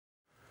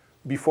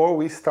Before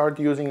we start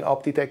using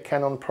OptiTek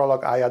Canon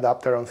ProLock-i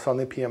adapter on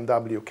Sony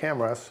PMW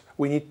cameras,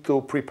 we need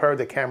to prepare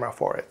the camera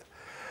for it.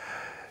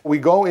 We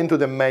go into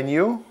the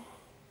menu,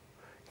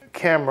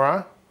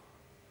 camera,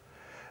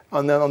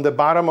 and then on the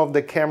bottom of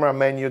the camera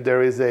menu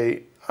there is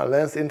a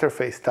lens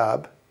interface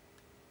tab.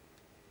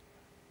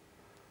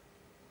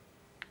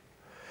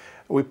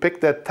 We pick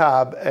that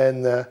tab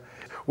and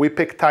we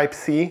pick Type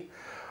C.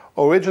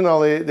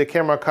 Originally, the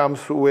camera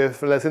comes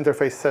with lens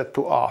interface set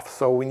to off,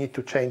 so we need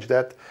to change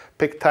that.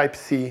 Pick Type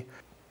C,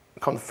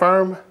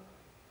 confirm,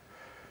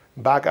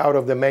 back out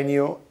of the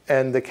menu,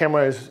 and the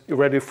camera is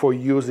ready for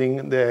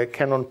using the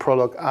Canon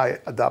ProLock-i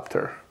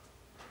adapter.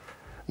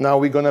 Now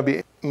we're going to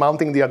be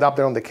mounting the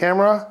adapter on the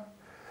camera.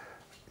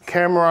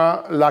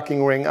 Camera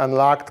locking ring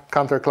unlocked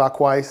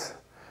counterclockwise.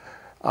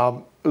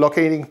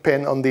 Locating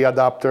pin on the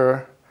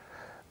adapter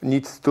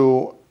needs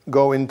to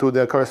go into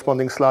the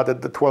corresponding slot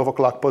at the 12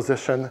 o'clock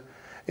position.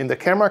 In the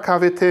camera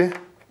cavity,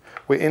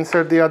 we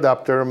insert the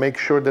adapter, make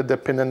sure that the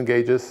pin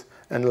engages,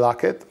 and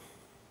lock it.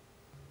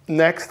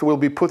 Next, we'll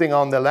be putting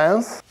on the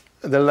lens.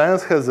 The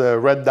lens has a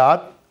red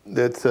dot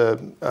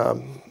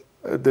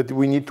that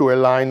we need to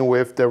align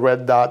with the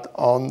red dot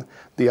on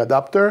the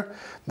adapter.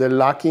 The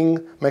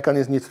locking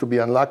mechanism needs to be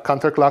unlocked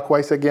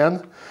counterclockwise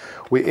again.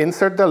 We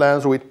insert the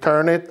lens, we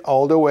turn it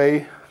all the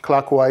way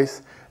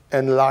clockwise,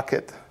 and lock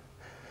it.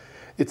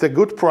 It's a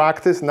good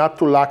practice not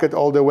to lock it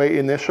all the way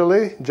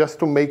initially, just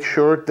to make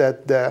sure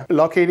that the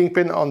locating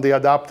pin on the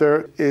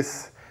adapter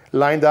is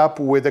lined up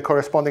with the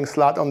corresponding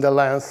slot on the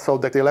lens so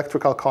that the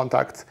electrical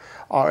contacts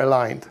are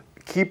aligned.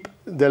 Keep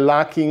the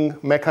locking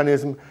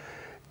mechanism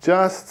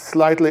just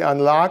slightly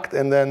unlocked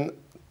and then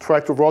try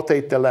to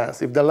rotate the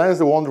lens. If the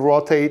lens won't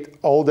rotate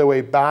all the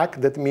way back,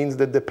 that means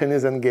that the pin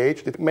is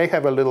engaged. It may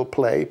have a little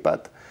play,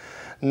 but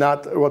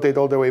not rotate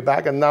all the way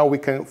back, and now we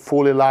can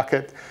fully lock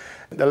it.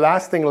 The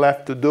last thing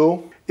left to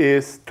do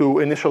is to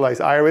initialize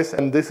iris,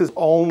 and this is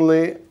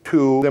only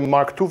to the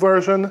Mark II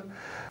version.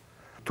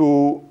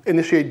 To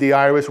initiate the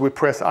iris, we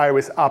press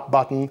iris up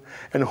button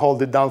and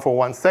hold it down for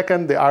 1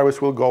 second. The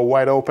iris will go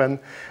wide open,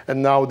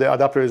 and now the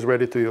adapter is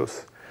ready to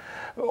use.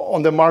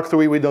 On the Mark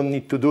III, we don't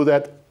need to do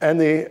that.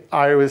 Any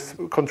iris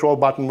control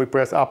button we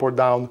press up or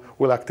down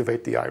will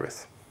activate the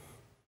iris.